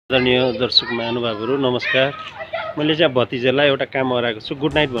आदरणीय दर्शक महानुभावहरु नमस्कार। मैले चाहिँ भतिजालाई एउटा काम गराएको छु,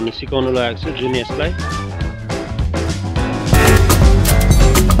 गुड नाइट भन्नु सिकाउन लगाएको छु जुनियर्सलाई।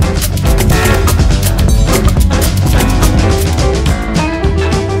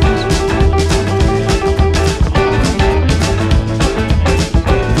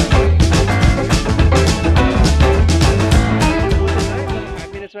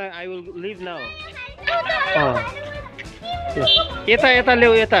 I will leave now. यता यता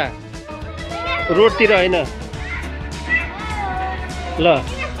ल्याऊ, यता रोडतिर हैन ल।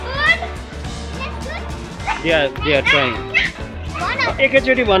 They are trying.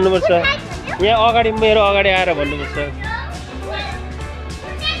 एकैचोटि भन्नुपर्छ, यहाँ अगाडि मेरो अगाडि आएर भन्नुपर्छ।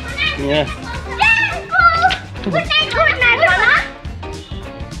 यहाँ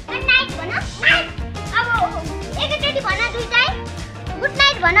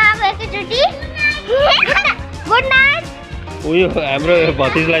उयो हाम्रो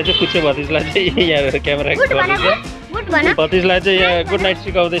भतिजलाई चाहिँ कुचे भतिजलाई चाहिँ यहाँ क्यामेरा भतिजलाई चाहिँ यहाँ गुड नाइट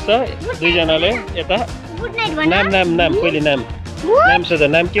सिकाउँदैछ दुईजनाले। यता नाम नाम नाम पहिले नाम नाम सोध,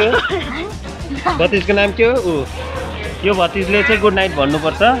 नाम के हो भतिजको नाम के हो? यो भतिजले चाहिँ गुड नाइट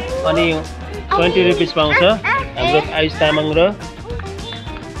भन्नुपर्छ अनि 20 रुपिस पाउँछ। हाम्रो आयुष तामाङ र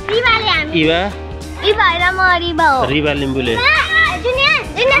रिभा लिम्बुले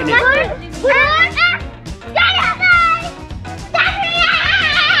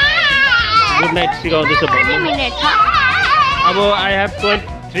गुड नाइट सिकाउँदैछ भन्नु। अब आई हेभ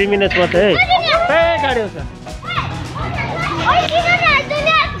 3 मिनट्स मात्रै है। गाडी आउँछ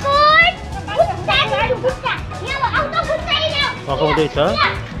पकाउँदैछ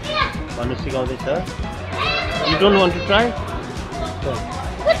भन्नु सिकाउँदैछ। You don't want to try?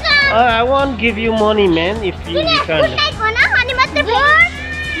 I won't give you money, man, if you can't.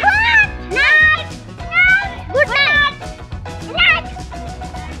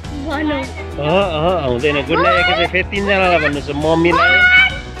 हुँदैन। गुड नाइट एकैचोटि फेरि 3 जनालाई भन्नु छ, मम्मीलाई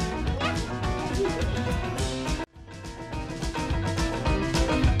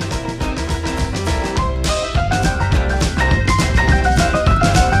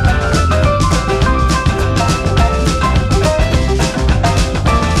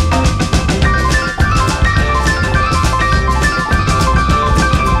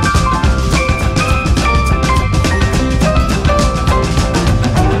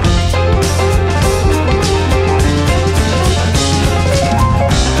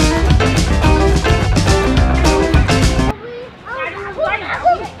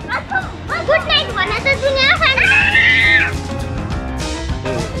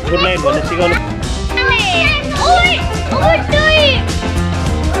गुड नाइट भन्नु सिकाउनु।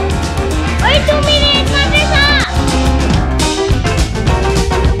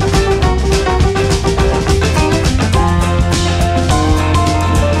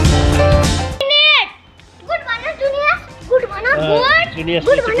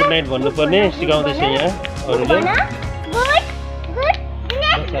 जुनियर्सले चाहिँ गुड नाइट भन्नुपर्ने सिकाउँदैछ यहाँ अरूले।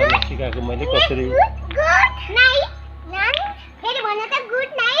 सिकाएको मैले कसरी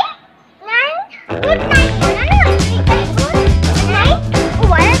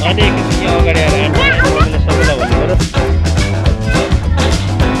अनि एकचोटि अगाडि आएर सबैलाई भन्नु पर्यो।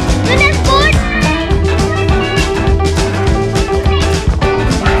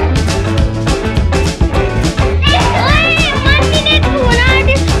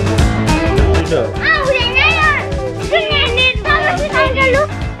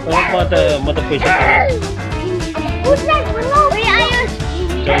 म त पैसा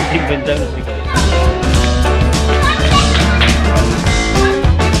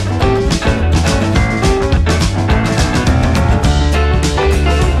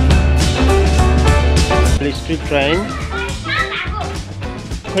Keep trying.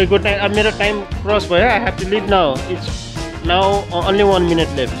 Okay, good night. अब मेरो टाइम क्रस भयो। I have to leave now. It's now only 1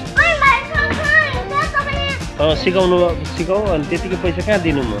 minute left. सिकाऊ अनि त्यतिकै पैसा कहाँ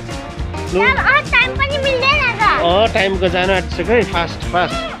दिनु म? टाइमको जानु आँटिसक्यो है। फास्ट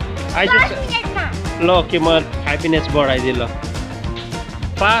ल ओके, म 5 मिनट्स बढाइदिएँ ल।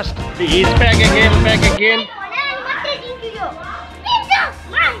 Fast is pack again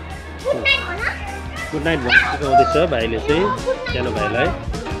good night भन्नु सिकाउँदैछ भाइले चाहिँ सानो भाइलाई।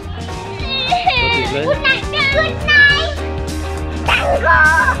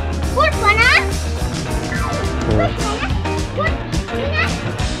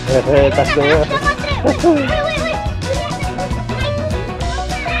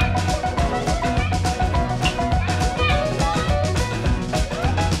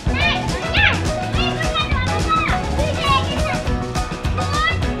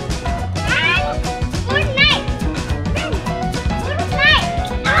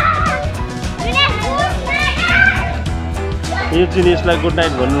 यो जुनियर्सलाई गुड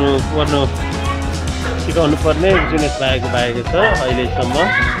नाइट भन्नु सिकाउनु पर्ने जुनियर्स भएको छ अहिलेसम्म।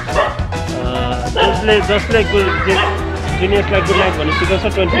 जसले जुनियर्सलाई गुड नाइट भन्नु सिकाउँछ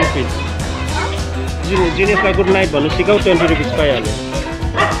 20 रुपिस। जुनियर्सलाई गुड नाइट भन्नु सिकाउ 20 रुपिस पाइहाल्यो।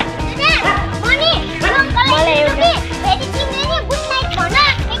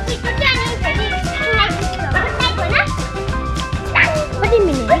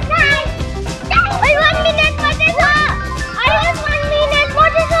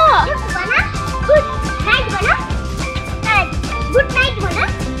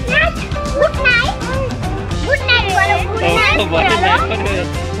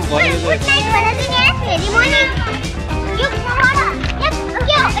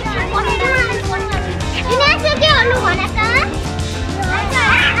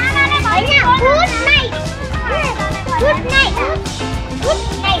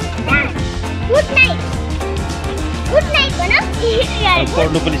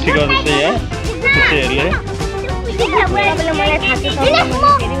 पढ्नु पनि सिकाउँदैछ यहाँ कुचेहरूले।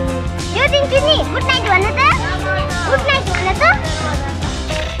 यो दिन्छु नि गुड नाइट भन त। गुड नाइट भन त।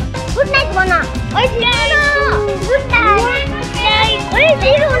 गुड नाइट भन। ओइ दिनु गुड नाइट। ओइ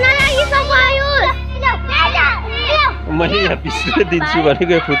दिनु हुन लागि सब आयो। मैले यहाँ पिस्दै दिन्छु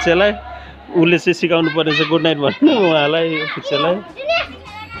भनेको फुच्चेलाई। उसले चाहिँ सिकाउनु पर्ने छ गुड नाइट भन्नु उहाँलाई फुच्चेलाई।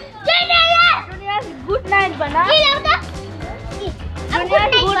 गुड नाइट भन। गुड नाइट भन।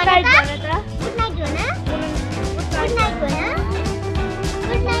 गुड नाइट भन। गुड नाइट भन। गुड नाइट भन।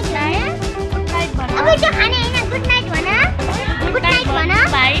 गुड नाइट भन। अब त्यो खाने हैन गुड नाइट भन। गुड नाइट भन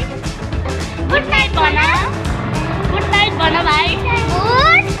भाइ। गुड नाइट भन। गुड नाइट भन भाइ।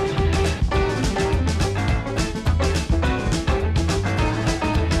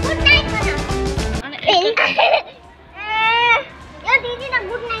 गुड नाइट भन। यो दिदी न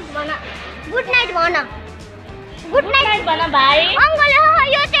गुड नाइट भन। गुड नाइट भन। गुड नाइट भन भाइ। अंकल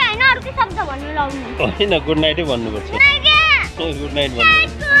यो चाहिँ हैन अरु के शब्द भन्नु लाउनु। हैन गुड नाइटै भन्नुपर्छ। गुड नाइट भन्नु।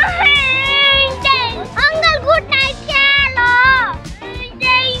 अंकल गुड नाइट क्या ल।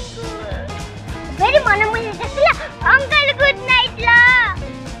 फेरि भन मैले जस्तो ल अंकल गुड नाइट ल।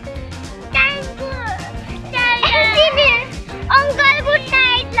 अंकल गुड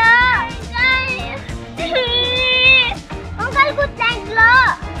नाइट ल। अंकल गुड नाइट ल।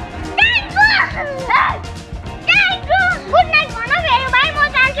 गुड नाइट भन फेरि भाइ म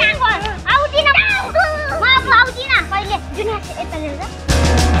जान्छु आउँदिन म अब आउँदिन कहिले जुनियर यता ल्याउँछ।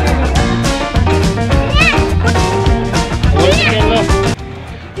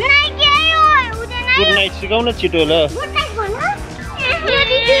 गुड नाइट सिकाउन छिटो ल। गुड नाइट भन। यो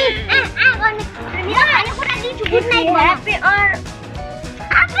दिदी गर्ने मेरो खाने कुरा दिन्छु गुड नाइट भन।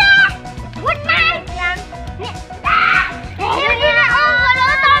 Good night.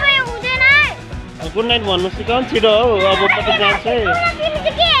 गुड नाइट भन्नु सिकाउनु छिटो हौ अब म त जान्छ है।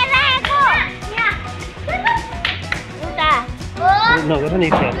 नगर नि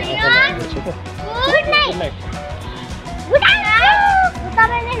गुड नाइट।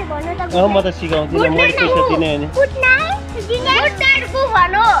 म त सिकाउँदिनँ मैले पैसा दिने हो नि। गुड नाइट को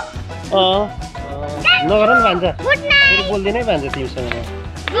भनो। नगर नि भन्छ फेरि बोल्दिनै भन्छ तिमीसँग।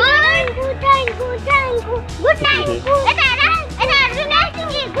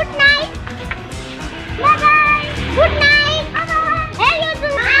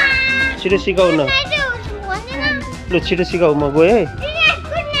 छिटो सिकाउ न ल। छिटो सिकाउ म गएँ है।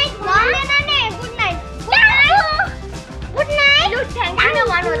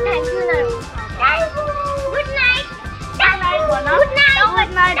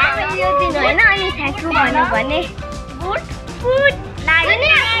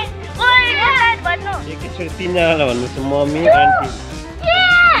 एकैचोटि तिनजनालाई भन्नुहोस् मम्मी आन्टी।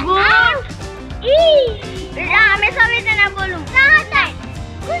 हामी सबैजना बोलौँ।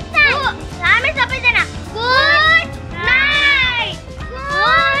 हामी सबैजना good night.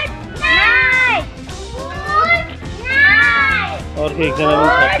 Good night. Good night. अर्को एकजना पनि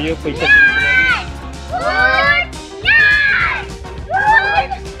थपियो पैसा दिनु। Good night. Good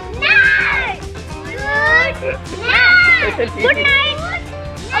night. Good night.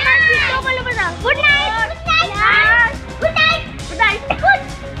 अब छिटो बोल्नुपर्छ। Good night. Good night. Good night. Good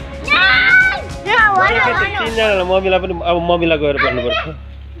night. तिनजनालाई मम्मीलाई पनि अब मम्मीलाई गएर भन्नुपर्छ।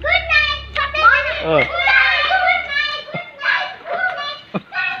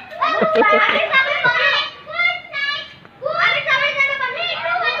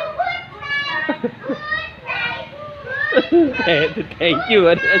 Thank you.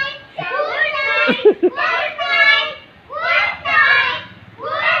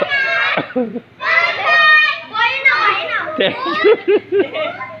 Thank you.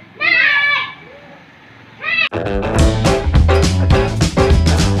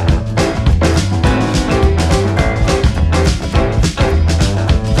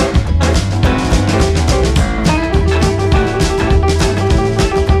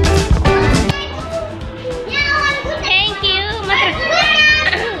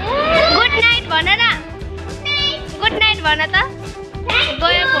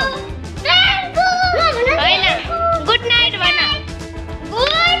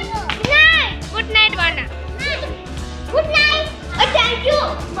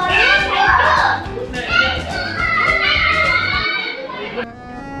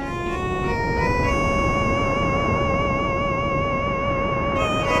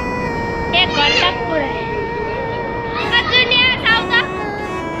 1 घण्टा पुरै जुनियर आउँछ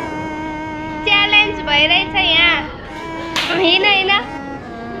च्यालेन्ज भइरहेछ यहाँ हैन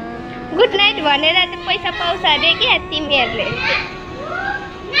गुड नाइट भनेर चाहिँ पैसा पाउँछ अरे के तिमीहरूले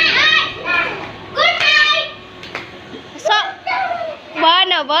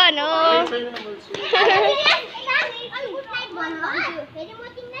भन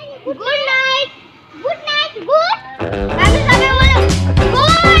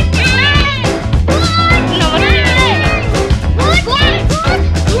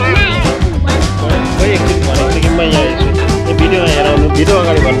भिडियो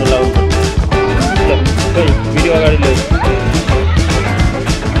अगाडि भन्नु लाउनु भिडियो अगाडि ल्याउ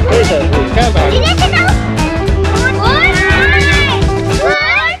खोइ त कहाँ भाग्यो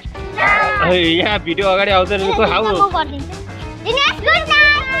यहाँ भिडियो अगाडि आउँदैन को हाउ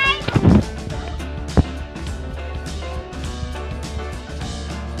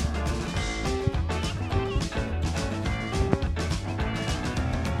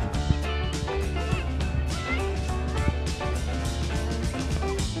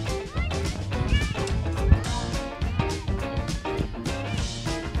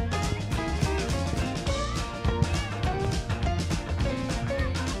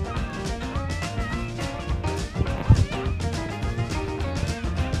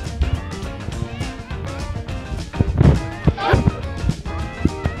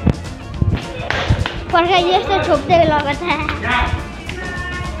पर्खाइ जस्तो छोप्दै लगत है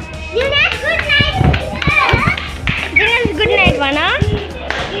गुड नाइट भन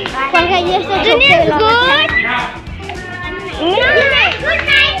पर्खाइ जस्तो छोप्दै लगत गुड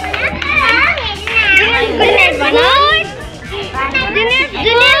नाइट भन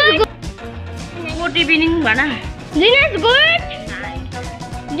गुड इभिनिङ भन गुड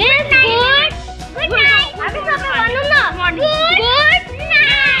गुड नाइट हामी सबै भन्नु न गुड नाइट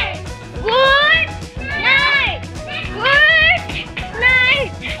गुड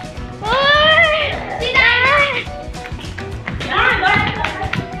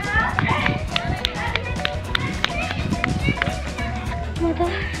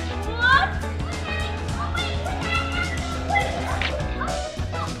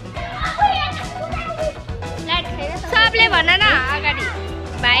सबले भन न अगाडि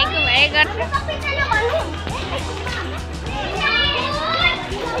भाइको भाइ गर्छ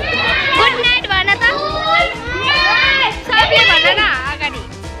गुड नाइट भन त सबले भन न अगाडि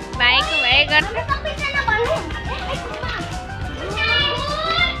भाइको भाइ गर्छ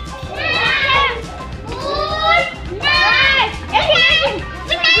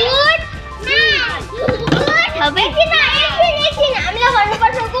हामीलाई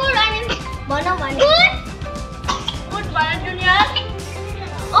भन्नुपर्छ गुड अनि भनौँ भने गुड भन जुनियर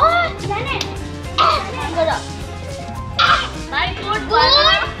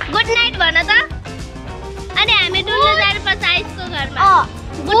गुड नाइट भन त अनि हामी डुल्नु जानुपर्छ आइसको घरमा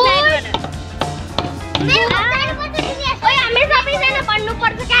गुड नाइट भन हामी सबैजना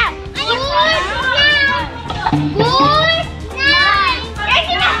भन्नुपर्छ क्या गुड नाइट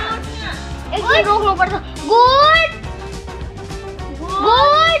एकछिन रोक्नुपर्छ गुड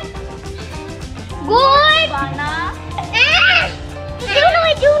गुड गुड भन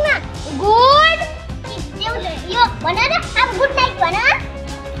गुड यो भन न अब गुड नाइट भन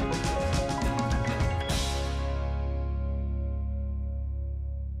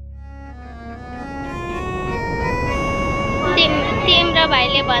तिम्रो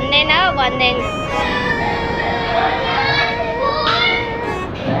भाइले भन्दैन भन्दैन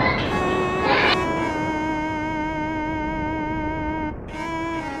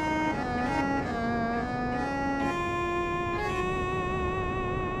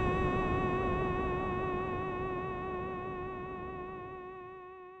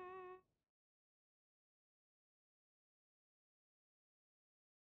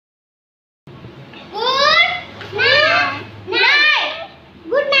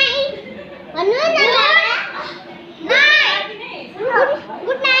Good night. Good night.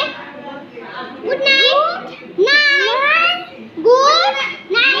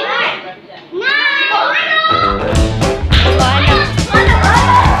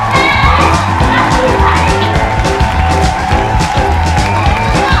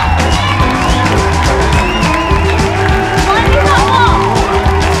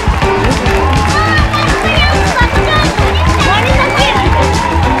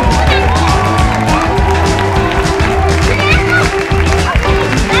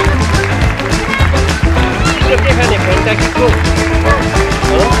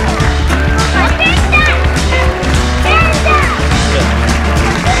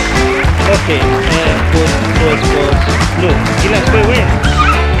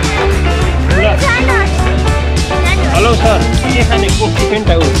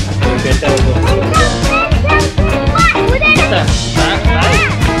 Fanta ऊ फेन्टा ऊ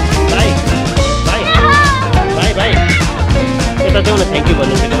भाइ यता जाउँ न थ्याङ्क यू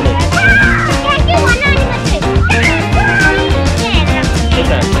भन्नु सिकाउने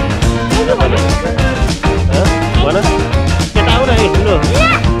भन यता आऊ न है ठुलो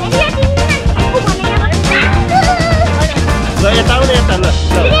ल यता आऊ न यता ल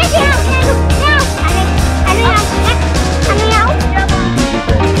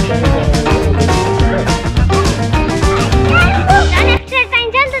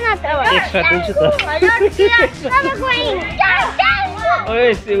एक्स्ट्रा दिन्छु त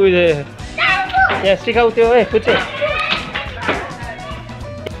यहाँ सिकाउ त्यो है फुच्चे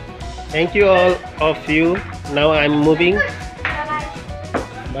thank you all of you now I am moving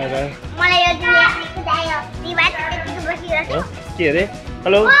by by के अरे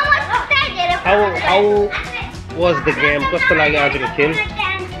hello how was the game कस्तो लाग्यो आजको खेल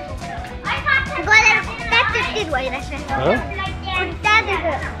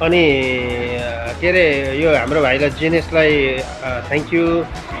अनि के अरे यो हाम्रो भाइलाई जिनेसलाई थ्याङ्क यू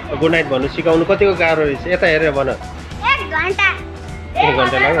गुड नाइट भन्नु सिकाउनु कतिको गाह्रो रहेछ यता हेरेर भन 1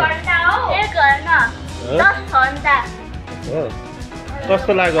 घन्टा लाग्यो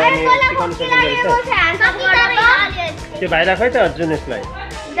कस्तो लाग्यो अनि सिकाउनु सक्नुहुन्छ त्यो भाइलाई खै त जुनेसलाई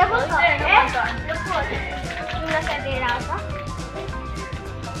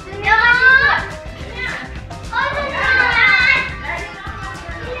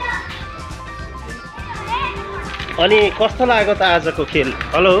अनि कस्तो लाग्यो त आजको खेल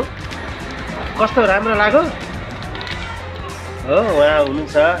हेलो कस्तो राम्रो लाग्यो हो उहाँ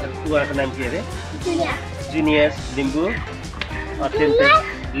हुनुहुन्छ उहाँको नाम के अरे जुनियस लिम्बू अत्यन्तै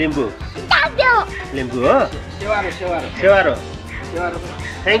लिम्बू हो सेवारो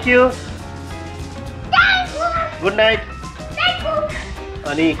थ्याङ्क यू गुड नाइट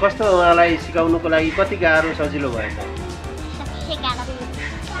अनि कस्तो उहाँलाई सिकाउनुको लागि कति गाह्रो सजिलो भयो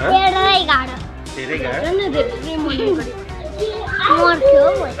धेरै गाह्रो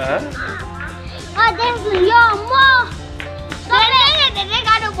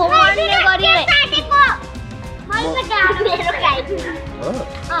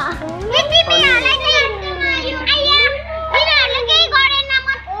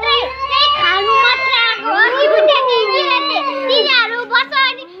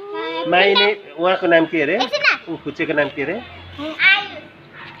माइने उहाँको नाम के अरे खुच्चेको नाम के अरे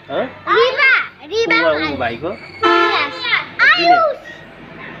भाइको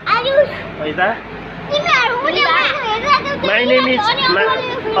माई नेम इज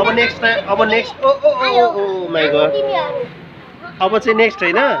अब नेक्स्ट ओ माई गॉड अब चाहिँ नेक्स्ट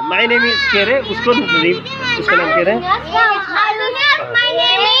होइन माई नेम इज के अरे उसको नाम के अरे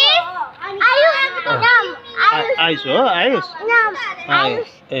आयुष हो आयुष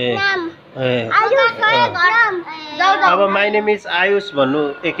अब माई नेम इज आयुष भन्नु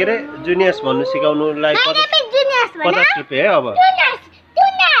के अरे जुनियस भन्नु सिकाउनुलाई 50 रुपियाँ है अब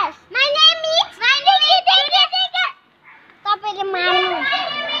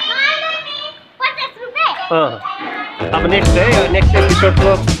अब नेक्स्ट है नेक्स्ट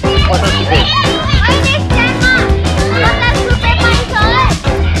एपिसोडको 50 रुपियाँ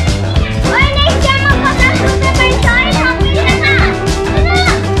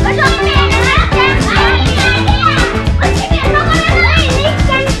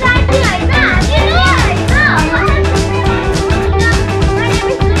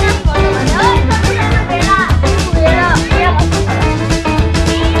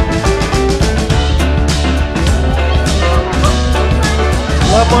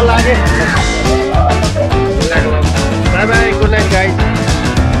Bye bye, good night guys.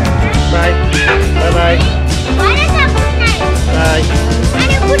 Bye. Bye bye. Bye.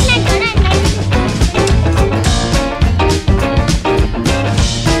 Good night.